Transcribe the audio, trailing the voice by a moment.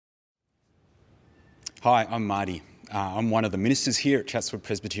Hi, I'm Marty. I'm one of the ministers here at Chatswood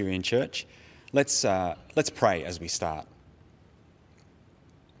Presbyterian Church. Let's pray as we start.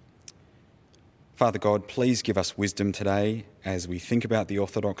 Father God, please give us wisdom today as we think about the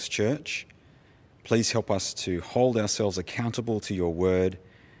Orthodox Church. Please help us to hold ourselves accountable to your word,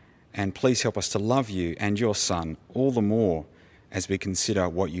 and please help us to love you and your Son all the more as we consider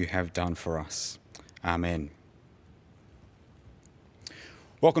what you have done for us. Amen.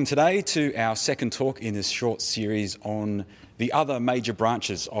 Welcome today to our second talk in this short series on the other major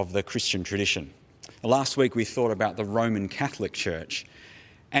branches of the Christian tradition. Last week we thought about the Roman Catholic Church,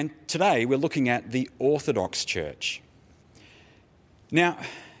 and today we're looking at the Orthodox Church. Now,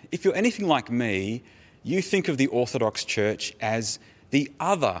 if you're anything like me, you think of the Orthodox Church as the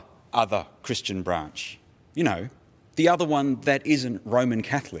other Christian branch. You know, the other one that isn't Roman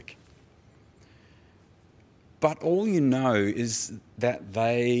Catholic. But all you know is that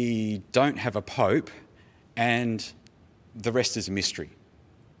they don't have a pope and the rest is a mystery.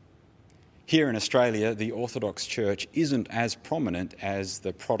 Here in Australia, the Orthodox Church isn't as prominent as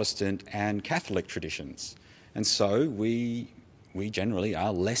the Protestant and Catholic traditions, and so we generally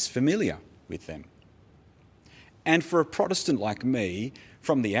are less familiar with them. And for a Protestant like me,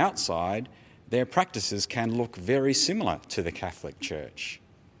 from the outside, their practices can look very similar to the Catholic Church.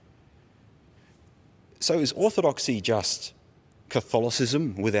 So is orthodoxy just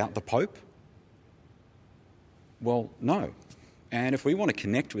Catholicism without the Pope? Well, no. And if we want to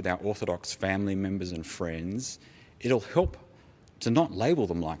connect with our Orthodox family members and friends, it'll help to not label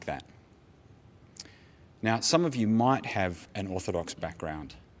them like that. Now, some of you might have an Orthodox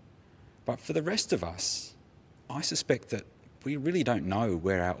background, but for the rest of us, I suspect that we really don't know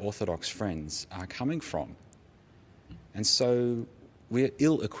where our Orthodox friends are coming from. And so we're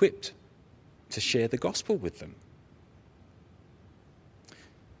ill-equipped to share the gospel with them.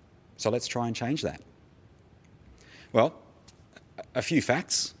 So let's try and change that. Well, a few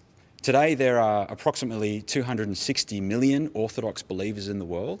facts. Today there are approximately 260 million Orthodox believers in the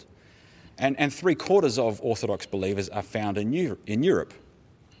world, and 3/4 of Orthodox believers are found in Europe.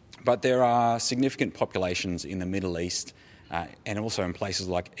 But there are significant populations in the Middle East and also in places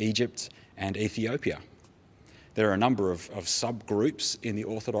like Egypt and Ethiopia. There are a number of subgroups in the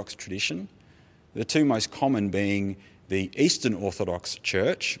Orthodox tradition. The two most common being the Eastern Orthodox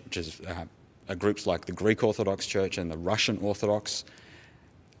Church, which is groups like the Greek Orthodox Church and the Russian Orthodox,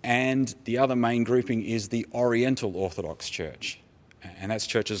 and the other main grouping is the Oriental Orthodox Church, and that's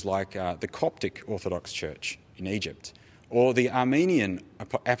churches like the Coptic Orthodox Church in Egypt, or the Armenian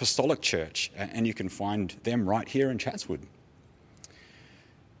Apostolic Church, and you can find them right here in Chatswood.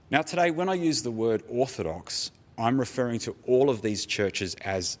 Now today, when I use the word Orthodox, I'm referring to all of these churches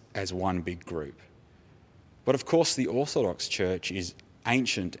as one big group. But of course, the Orthodox Church is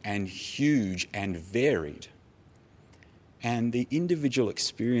ancient and huge and varied. And the individual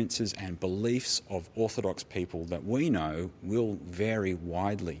experiences and beliefs of Orthodox people that we know will vary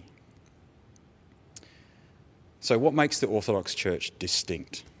widely. So what makes the Orthodox Church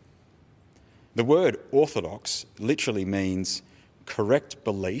distinct? The word orthodox literally means correct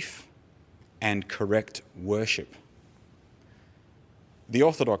belief and correct worship. The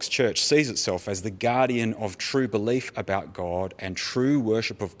Orthodox Church sees itself as the guardian of true belief about God and true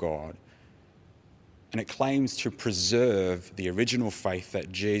worship of God, and it claims to preserve the original faith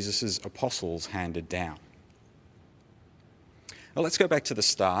that Jesus' apostles handed down. Now let's go back to the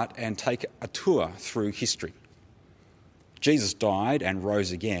start and take a tour through history. Jesus died and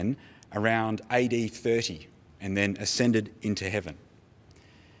rose again around AD 30 and then ascended into heaven.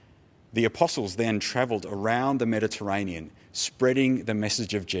 The apostles then travelled around the Mediterranean, spreading the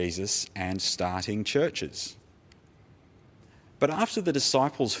message of Jesus and starting churches. But after the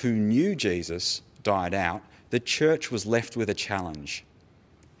disciples who knew Jesus died out, the church was left with a challenge.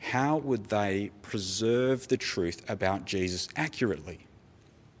 How would they preserve the truth about Jesus accurately?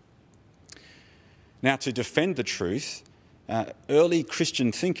 Now, to defend the truth, early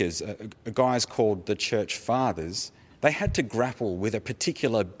Christian thinkers, guys called the Church Fathers, they had to grapple with a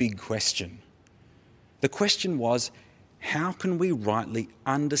particular big question. The question was, how can we rightly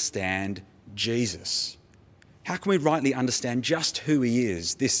understand Jesus? How can we rightly understand just who he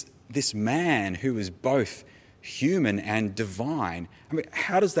is, this man who is both human and divine? I mean,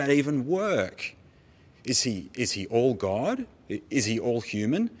 how does that even work? Is he all God? Is he all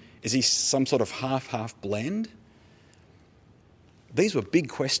human? Is he some sort of half-half blend? These were big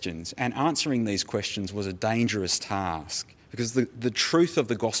questions, and answering these questions was a dangerous task because the truth of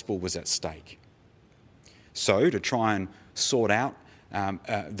the gospel was at stake. So, to try and sort out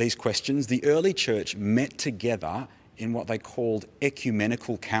these questions, the early church met together in what they called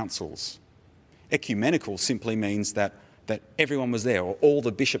ecumenical councils. Ecumenical simply means that everyone was there, or all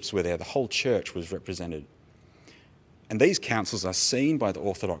the bishops were there, the whole church was represented. And these councils are seen by the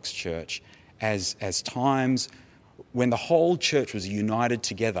Orthodox Church as times when the whole church was united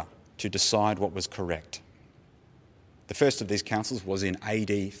together to decide what was correct. The first of these councils was in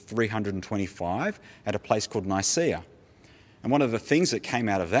AD 325 at a place called Nicaea. And one of the things that came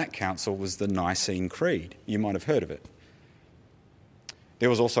out of that council was the Nicene Creed. You might have heard of it. There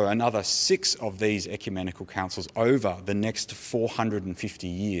was also another 6 of these ecumenical councils over the next 450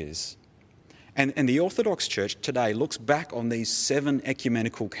 years. And the Orthodox Church today looks back on these 7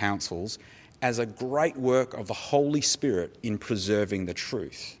 ecumenical councils as a great work of the Holy Spirit in preserving the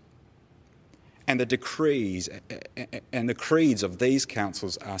truth. And the decrees and the creeds of these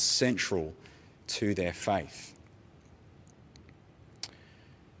councils are central to their faith.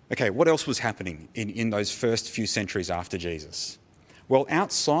 Okay, what else was happening in those first few centuries after Jesus? Well,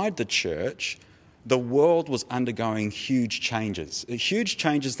 outside the church, the world was undergoing huge changes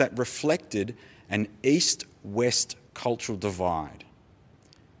that reflected an east-west cultural divide.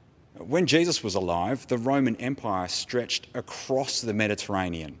 When Jesus was alive, the Roman Empire stretched across the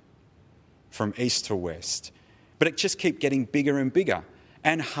Mediterranean from east to west, but it just kept getting bigger and bigger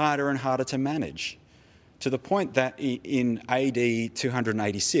and harder to manage, to the point that in AD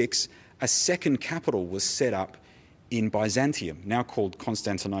 286, a second capital was set up in Byzantium, now called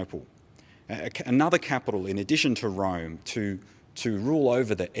Constantinople. Another capital in addition to Rome to rule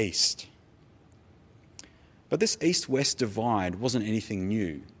over the east. But this east-west divide wasn't anything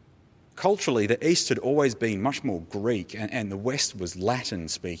new. Culturally, the east had always been much more Greek and the west was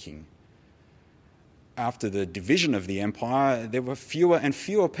Latin-speaking. After the division of the empire, there were fewer and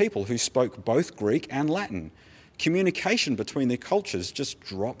fewer people who spoke both Greek and Latin. Communication between the cultures just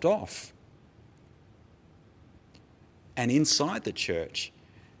dropped off. And inside the church,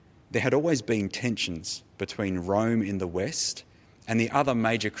 there had always been tensions between Rome in the west and the other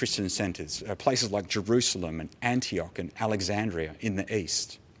major Christian centres, places like Jerusalem and Antioch and Alexandria in the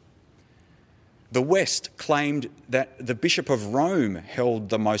east. The west claimed that the Bishop of Rome held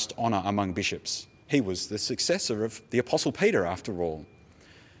the most honour among bishops. He was the successor of the Apostle Peter, after all.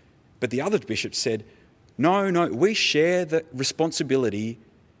 But the other bishops said, no, we share the responsibility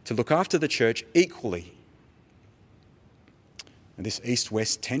to look after the church equally. And this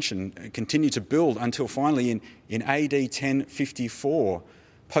east-west tension continued to build until finally in AD 1054,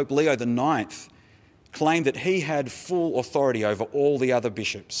 Pope Leo IX claimed that he had full authority over all the other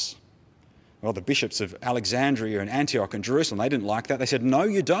bishops. Well, the bishops of Alexandria and Antioch and Jerusalem, they didn't like that. They said, no,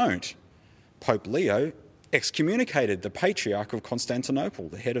 you don't. Pope Leo excommunicated the Patriarch of Constantinople,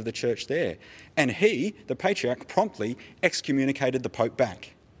 the head of the church there. And he, the Patriarch, promptly excommunicated the Pope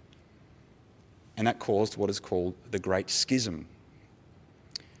back. And that caused what is called the Great Schism.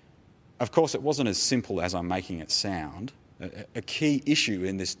 Of course, it wasn't as simple as I'm making it sound. A key issue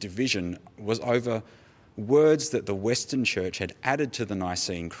in this division was over words that the Western Church had added to the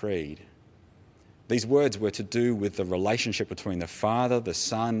Nicene Creed. These words were to do with the relationship between the Father, the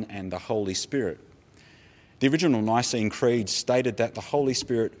Son, and the Holy Spirit. The original Nicene Creed stated that the Holy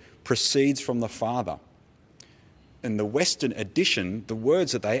Spirit proceeds from the Father. In the Western edition, the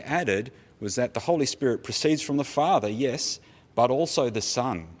words that they added was that the Holy Spirit proceeds from the Father, yes, but also the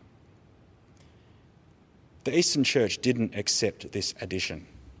Son. The Eastern Church didn't accept this addition.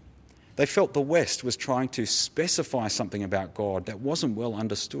 They felt the West was trying to specify something about God that wasn't well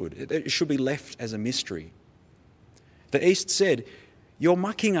understood. It should be left as a mystery. The East said, you're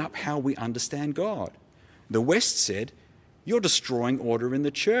mucking up how we understand God. The West said, you're destroying order in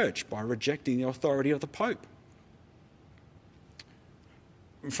the church by rejecting the authority of the Pope.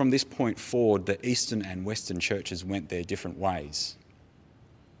 From this point forward, the Eastern and Western churches went their different ways.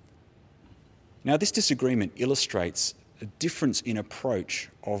 Now, this disagreement illustrates a difference in approach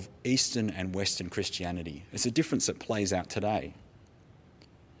of Eastern and Western Christianity. It's a difference that plays out today.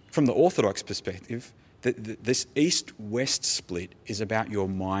 From the Orthodox perspective, this East-West split is about your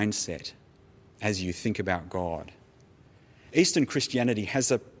mindset as you think about God. Eastern Christianity has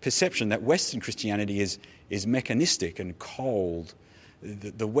a perception that Western Christianity is mechanistic and cold.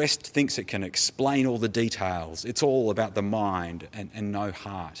 The West thinks it can explain all the details. It's all about the mind and no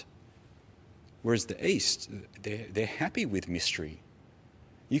heart. Whereas the East, they're happy with mystery.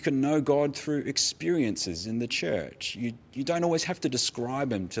 You can know God through experiences in the church. You don't always have to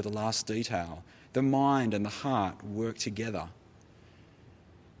describe him to the last detail. The mind and the heart work together.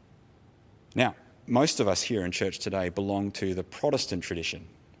 Now, most of us here in church today belong to the Protestant tradition.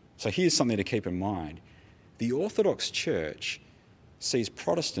 So here's something to keep in mind. The Orthodox Church sees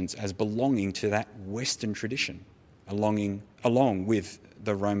Protestants as belonging to that Western tradition, along with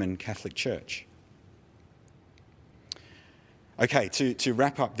the Roman Catholic Church. Okay, to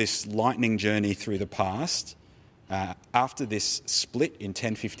wrap up this lightning journey through the past, after this split in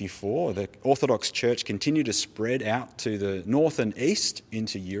 1054, the Orthodox Church continued to spread out to the north and east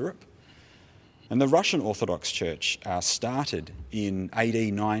into Europe. And the Russian Orthodox Church started in AD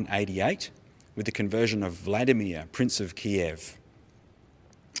 988 with the conversion of Vladimir, Prince of Kiev.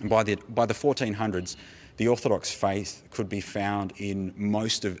 And by the 1400s, the Orthodox faith could be found in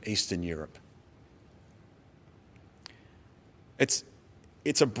most of Eastern Europe.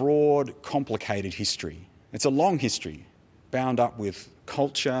 It's a broad, complicated history. It's a long history, bound up with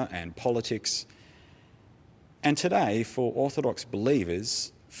culture and politics. And today, for Orthodox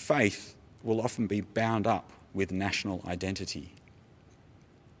believers, faith will often be bound up with national identity.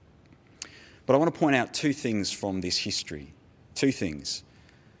 But I want to point out two things from this history. Two things.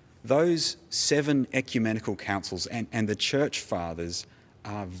 Those 7 ecumenical councils and the church fathers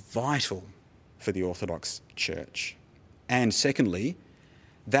are vital for the Orthodox Church. And secondly,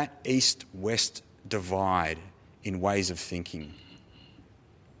 that East-West divide in ways of thinking.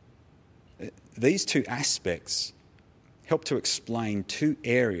 These two aspects help to explain 2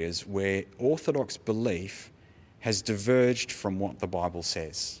 areas where Orthodox belief has diverged from what the Bible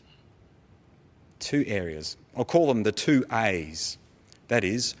says. 2 areas. I'll call them the 2 A's. That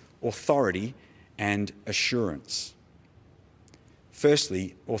is, authority and assurance.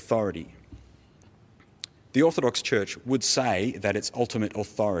 Firstly, authority. The Orthodox Church would say that its ultimate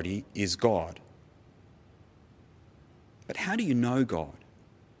authority is God. But how do you know God?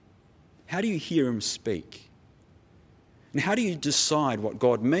 How do you hear him speak? And how do you decide what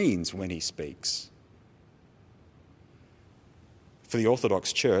God means when he speaks? For the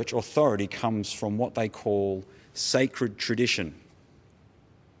Orthodox Church, authority comes from what they call sacred tradition,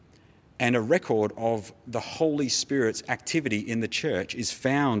 and a record of the Holy Spirit's activity in the church is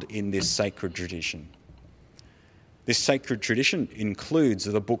found in this sacred tradition. This sacred tradition includes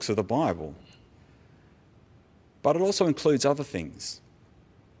the books of the Bible, but it also includes other things.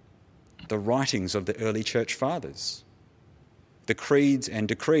 The writings of the early church fathers, the creeds and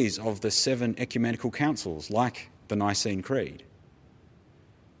decrees of the 7 ecumenical councils, like the Nicene Creed.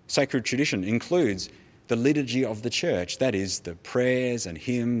 Sacred tradition includes the liturgy of the church, that is, the prayers and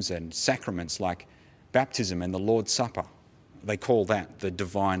hymns and sacraments like baptism and the Lord's Supper. They call that the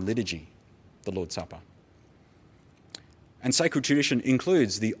divine liturgy, the Lord's Supper. And sacred tradition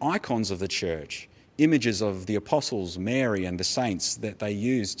includes the icons of the church, images of the apostles, Mary and the saints that they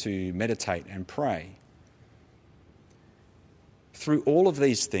use to meditate and pray. Through all of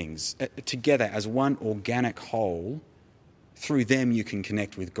these things, together as one organic whole, through them you can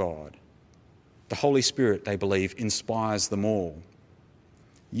connect with God. The Holy Spirit, they believe, inspires them all.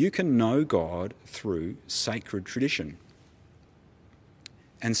 You can know God through sacred tradition.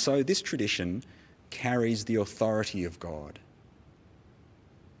 And so this tradition carries the authority of God.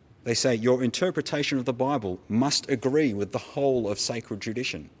 They say your interpretation of the Bible must agree with the whole of sacred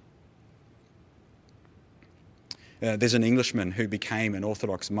tradition. There's an Englishman who became an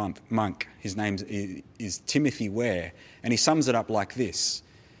Orthodox monk. His name is Timothy Ware, and he sums it up like this.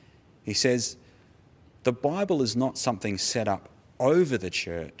 He says, the Bible is not something set up over the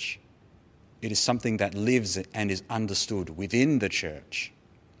church. It is something that lives and is understood within the church.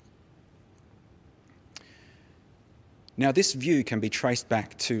 Now, this view can be traced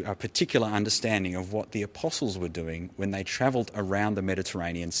back to a particular understanding of what the apostles were doing when they travelled around the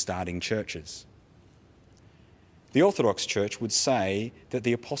Mediterranean starting churches. The Orthodox Church would say that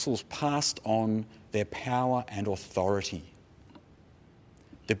the apostles passed on their power and authority.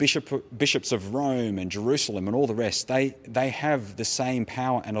 The bishops of Rome and Jerusalem and all the rest, they have the same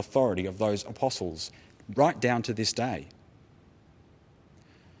power and authority of those apostles right down to this day.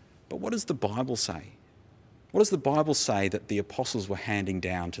 But what does the Bible say? What does the Bible say that the apostles were handing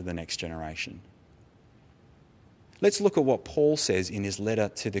down to the next generation? Let's look at what Paul says in his letter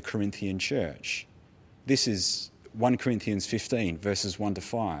to the Corinthian church. This is 1 Corinthians 15, verses 1 to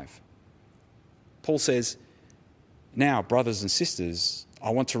 5. Paul says, now, brothers and sisters,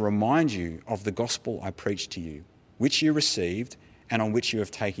 I want to remind you of the gospel I preached to you, which you received and on which you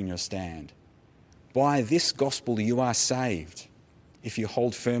have taken your stand. By this gospel you are saved, if you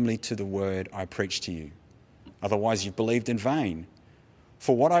hold firmly to the word I preached to you. Otherwise you've believed in vain.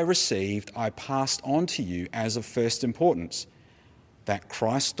 For what I received I passed on to you as of first importance, that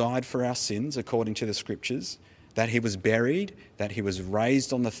Christ died for our sins according to the Scriptures, that he was buried, that he was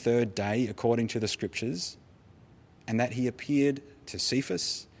raised on the 3rd day according to the Scriptures, and that he appeared to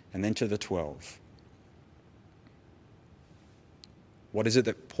Cephas and then to the 12. What is it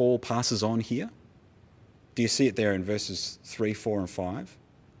that Paul passes on here? Do you see it there in verses 3, 4 and 5?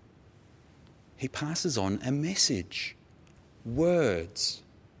 He passes on a message. words.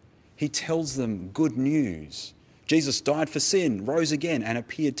 He tells them good news. Jesus died for sin, rose again, and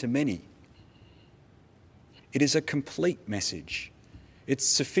appeared to many. It is a complete message. It's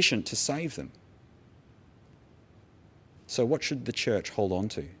sufficient to save them. So what should the church hold on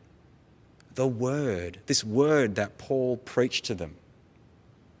to? The word, this word that Paul preached to them.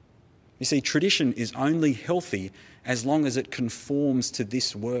 You see, tradition is only healthy as long as it conforms to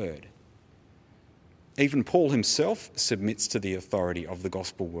this word. Even Paul himself submits to the authority of the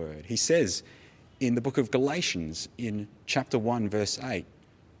gospel word. He says in the book of Galatians, in chapter 1, verse 8,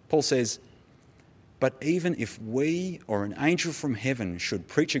 Paul says, "But even if we or an angel from heaven should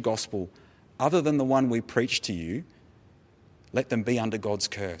preach a gospel other than the one we preach to you, let them be under God's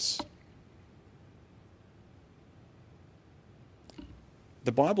curse."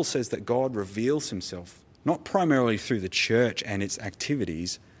 The Bible says that God reveals himself not primarily through the church and its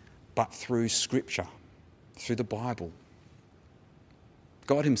activities, but through Scripture, through the Bible.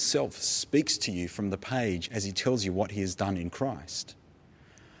 God himself speaks to you from the page as he tells you what he has done in Christ.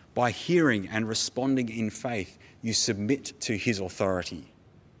 By hearing and responding in faith, you submit to his authority.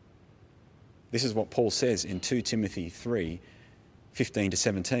 This is what Paul says in 2 Timothy 3, 15 to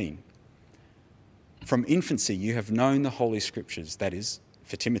 17. "From infancy you have known the Holy Scriptures," that is,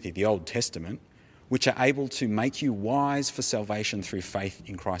 for Timothy, the Old Testament, "which are able to make you wise for salvation through faith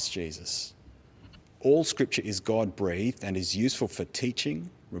in Christ Jesus. All Scripture is God-breathed and is useful for teaching,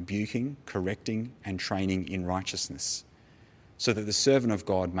 rebuking, correcting, and training in righteousness, so that the servant of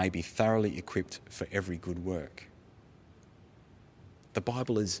God may be thoroughly equipped for every good work." The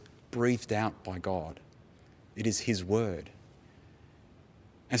Bible is breathed out by God. It is his word.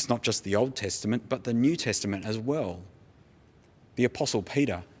 And it's not just the Old Testament, but the New Testament as well. The Apostle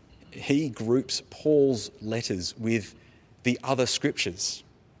Peter, he groups Paul's letters with the other scriptures.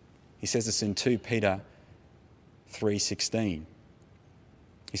 He says this in 2 Peter 3:16.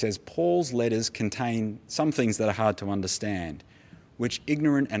 He says, "Paul's letters contain some things that are hard to understand, which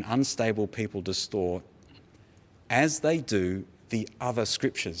ignorant and unstable people distort, as they do the other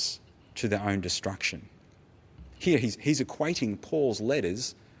scriptures, to their own destruction." Here he's equating Paul's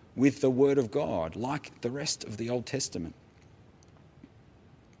letters with the Word of God, like the rest of the Old Testament.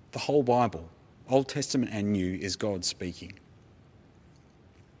 The whole Bible, Old Testament and New, is God speaking.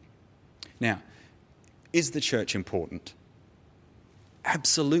 Now, is the church important?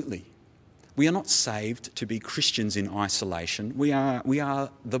 Absolutely. We are not saved to be Christians in isolation. We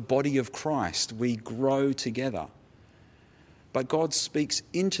are the body of Christ. We grow together. But God speaks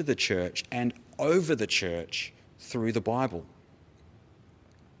into the church and over the church through the Bible.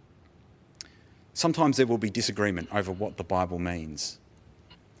 Sometimes there will be disagreement over what the Bible means.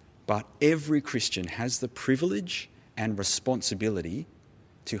 But every Christian has the privilege and responsibility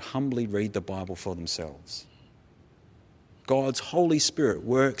to humbly read the Bible for themselves. God's Holy Spirit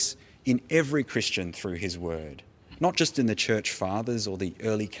works in every Christian through his word, not just in the church fathers or the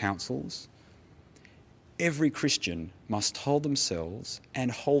early councils. Every Christian must hold themselves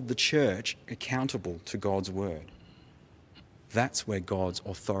and hold the church accountable to God's word. That's where God's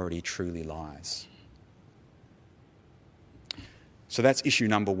authority truly lies. So that's issue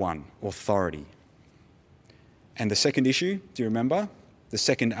number one, authority. And the second issue, do you remember? The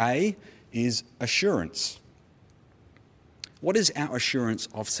second A is assurance. What is our assurance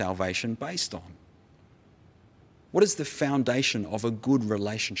of salvation based on? What is the foundation of a good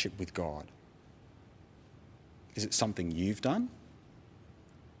relationship with God? Is it something you've done?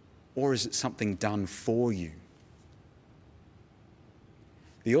 Or is it something done for you?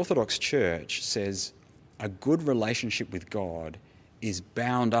 The Orthodox Church says a good relationship with God is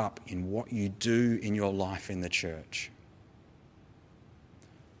bound up in what you do in your life in the church.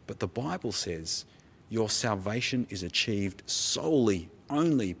 But the Bible says your salvation is achieved solely,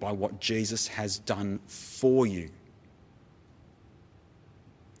 only by what Jesus has done for you.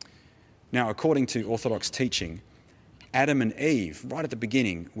 Now, according to Orthodox teaching, Adam and Eve, right at the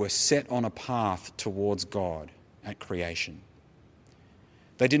beginning, were set on a path towards God at creation.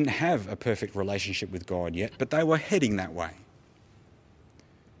 They didn't have a perfect relationship with God yet, but they were heading that way.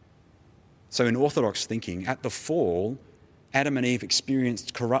 So in Orthodox thinking, at the fall, Adam and Eve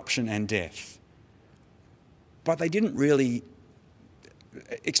experienced corruption and death. But they didn't really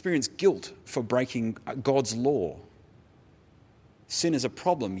experience guilt for breaking God's law. Sin is a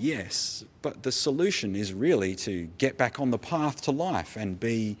problem, yes, but the solution is really to get back on the path to life and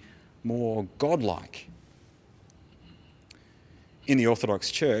be more godlike. In the Orthodox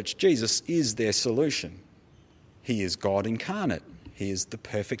Church, Jesus is their solution. He is God incarnate. He is the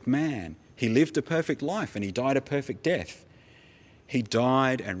perfect man. He lived a perfect life and he died a perfect death. He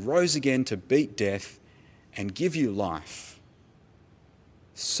died and rose again to beat death and give you life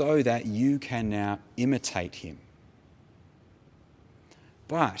so that you can now imitate him.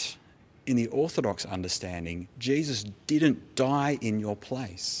 But in the Orthodox understanding, Jesus didn't die in your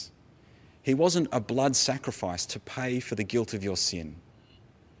place. He wasn't a blood sacrifice to pay for the guilt of your sin.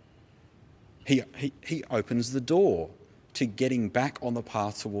 He opens the door to getting back on the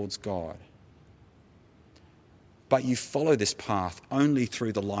path towards God. But you follow this path only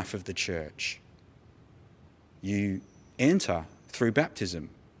through the life of the church. You enter through baptism.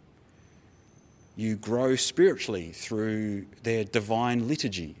 You grow spiritually through their divine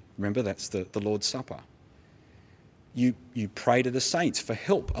liturgy. Remember, that's the Lord's Supper. You pray to the saints for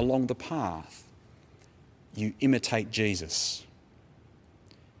help along the path. You imitate Jesus.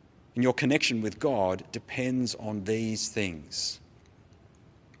 And your connection with God depends on these things.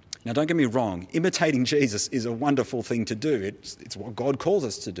 Now, don't get me wrong, imitating Jesus is a wonderful thing to do. It's what God calls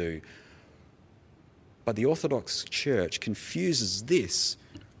us to do. But the Orthodox Church confuses this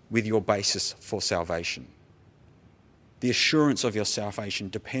with your basis for salvation. The assurance of your salvation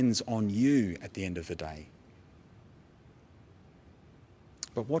depends on you at the end of the day.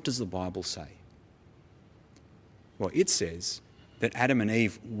 But what does the Bible say? Well, it says that Adam and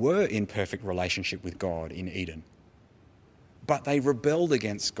Eve were in perfect relationship with God in Eden. But they rebelled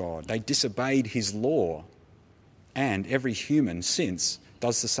against God. They disobeyed his law. And every human since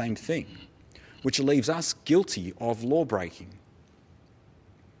does the same thing, which leaves us guilty of law breaking.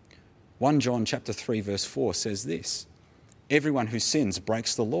 1 John chapter 3 verse 4 says this: everyone who sins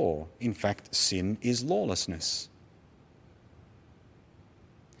breaks the law. In fact, sin is lawlessness.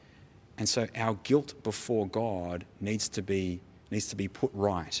 And so our guilt before God needs to be put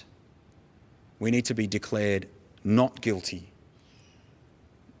right. We need to be declared not guilty.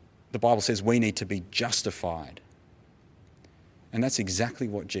 The Bible says we need to be justified. And that's exactly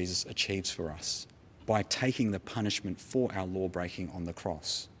what Jesus achieves for us by taking the punishment for our law breaking on the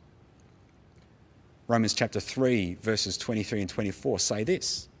cross. Romans chapter 3 verses 23 and 24 say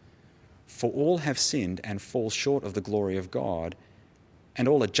this: for all have sinned and fall short of the glory of God, and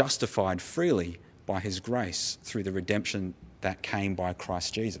all are justified freely by his grace through the redemption that came by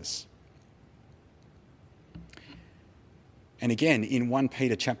Christ Jesus. And again, in 1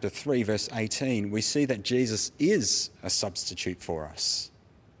 Peter chapter 3 verse 18, we see that Jesus is a substitute for us.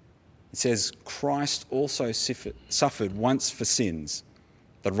 It says, Christ also suffered once for sins,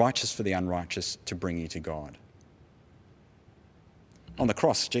 the righteous for the unrighteous, to bring you to God. On the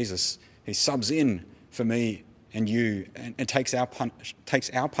cross, Jesus, he subs in for me and you and takes our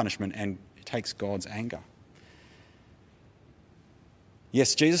punishment and takes God's anger.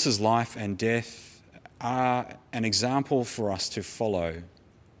 Yes, Jesus' life and death are an example for us to follow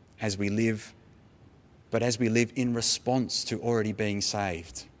as we live, but as we live in response to already being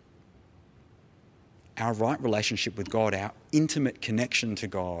saved. Our right relationship with God, our intimate connection to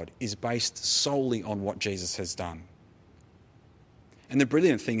God, is based solely on what Jesus has done. And the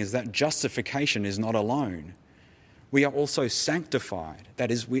brilliant thing is that justification is not alone. We are also sanctified. That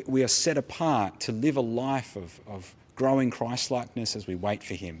is, we are set apart to live a life of growing Christ-likeness as we wait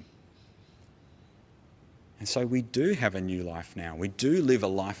for him. And so we do have a new life now. We do live a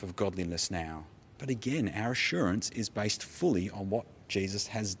life of godliness now. But again, our assurance is based fully on what Jesus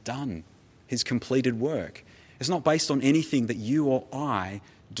has done, his completed work. It's not based on anything that you or I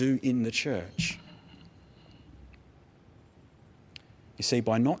do in the church. You see,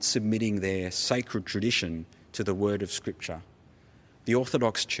 by not submitting their sacred tradition to the word of Scripture, the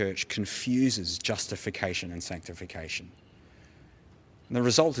Orthodox Church confuses justification and sanctification. And the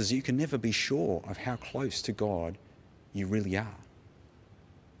result is you can never be sure of how close to God you really are.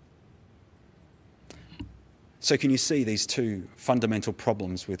 So can you see these two fundamental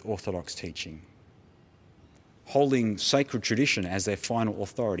problems with Orthodox teaching? Holding sacred tradition as their final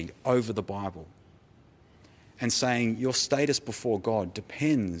authority over the Bible, and saying your status before God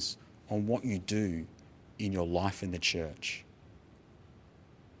depends on what you do in your life in the church.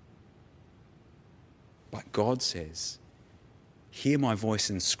 But God says, hear my voice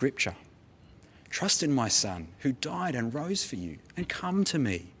in Scripture. Trust in my Son who died and rose for you, and come to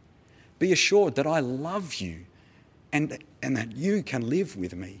me. Be assured that I love you and that you can live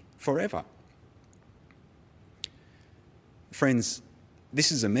with me forever. Friends,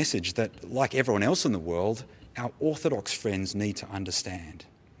 this is a message that, like everyone else in the world, our Orthodox friends need to understand.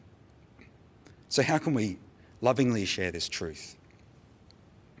 So how can we lovingly share this truth?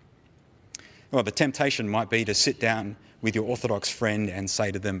 Well, the temptation might be to sit down with your Orthodox friend and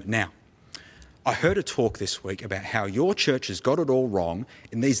say to them, now, I heard a talk this week about how your church has got it all wrong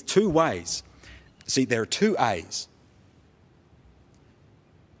in these two ways. See, there are two A's.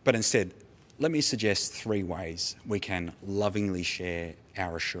 But instead, let me suggest three ways we can lovingly share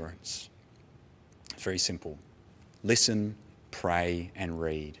our assurance? Very simple. Listen, pray, and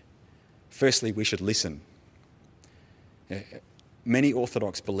read. Firstly, we should listen. Many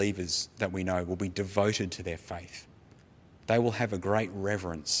Orthodox believers that we know will be devoted to their faith. They will have a great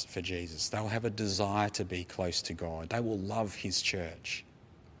reverence for Jesus. They will have a desire to be close to God. They will love his church.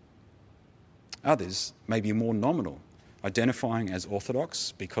 Others may be more nominal, identifying as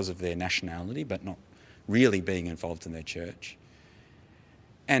Orthodox because of their nationality, but not really being involved in their church.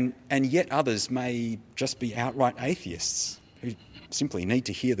 And yet others may just be outright atheists who simply need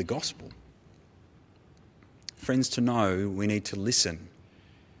to hear the gospel. Friends, to know, we need to listen.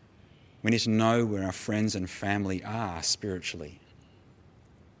 We need to know where our friends and family are spiritually.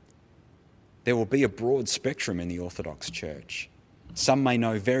 There will be a broad spectrum in the Orthodox Church. Some may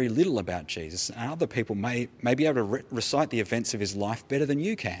know very little about Jesus, and other people may be able to recite the events of his life better than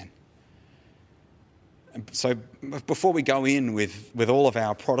you can. So before we go in with all of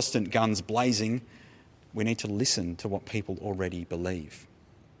our Protestant guns blazing, we need to listen to what people already believe.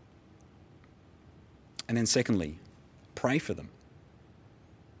 And then secondly, pray for them.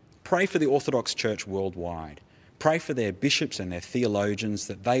 Pray for the Orthodox Church worldwide. Pray for their bishops and their theologians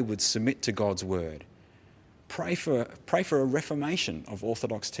that they would submit to God's word. Pray for a reformation of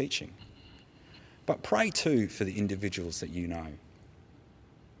Orthodox teaching. But pray too for the individuals that you know.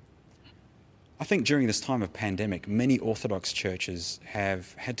 I think during this time of pandemic, many Orthodox churches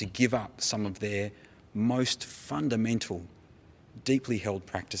have had to give up some of their most fundamental, deeply held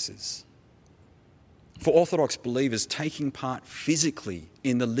practices. For Orthodox believers, taking part physically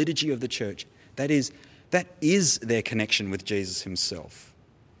in the liturgy of the church, that is their connection with Jesus himself.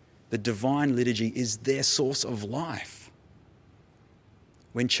 The divine liturgy is their source of life.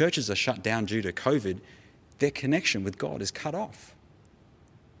 When churches are shut down due to COVID, their connection with God is cut off.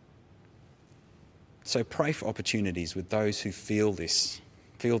 So pray for opportunities with those who feel this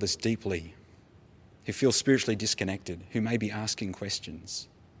deeply, who feel spiritually disconnected, who may be asking questions.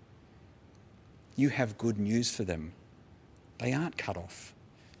 You have good news for them. They aren't cut off.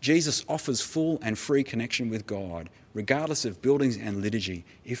 Jesus offers full and free connection with God, regardless of buildings and liturgy,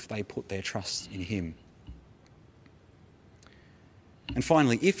 if they put their trust in him. And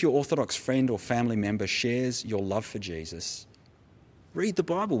finally, if your Orthodox friend or family member shares your love for Jesus, read the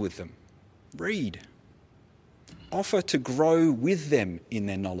Bible with them. Read. Offer to grow with them in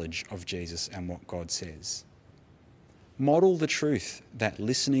their knowledge of Jesus and what God says. Model the truth that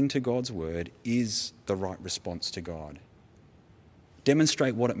listening to God's word is the right response to God.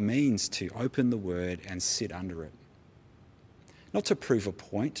 Demonstrate what it means to open the word and sit under it. Not to prove a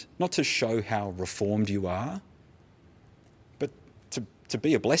point, not to show how reformed you are, but to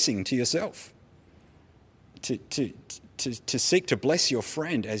be a blessing to yourself. To seek to bless your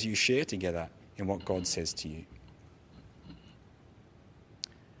friend as you share together in what God says to you.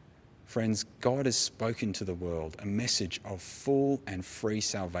 Friends, God has spoken to the world a message of full and free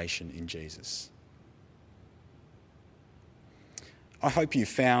salvation in Jesus. I hope you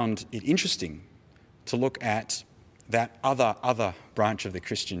found it interesting to look at that other branch of the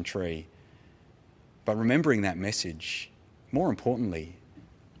Christian tree. But remembering that message, more importantly,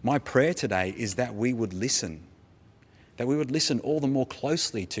 my prayer today is that we would listen all the more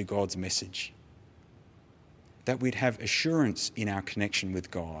closely to God's message, that we'd have assurance in our connection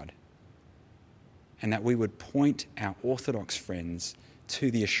with God, and that we would point our Orthodox friends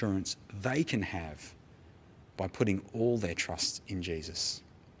to the assurance they can have by putting all their trust in Jesus.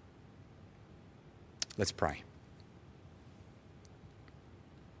 Let's pray.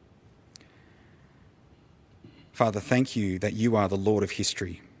 Father, thank you that you are the Lord of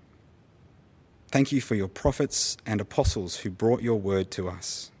history. Thank you for your prophets and apostles who brought your word to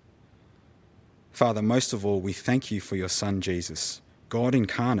us. Father, most of all, we thank you for your Son, Jesus, God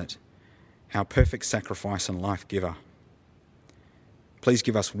incarnate, our perfect sacrifice and life giver. Please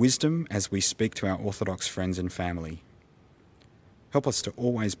give us wisdom as we speak to our Orthodox friends and family. Help us to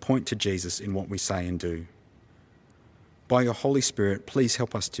always point to Jesus in what we say and do. By your Holy Spirit, please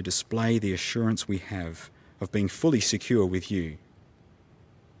help us to display the assurance we have of being fully secure with you.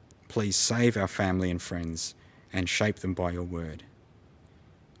 Please save our family and friends and shape them by your word.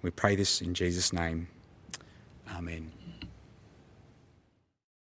 We pray this in Jesus' name. Amen.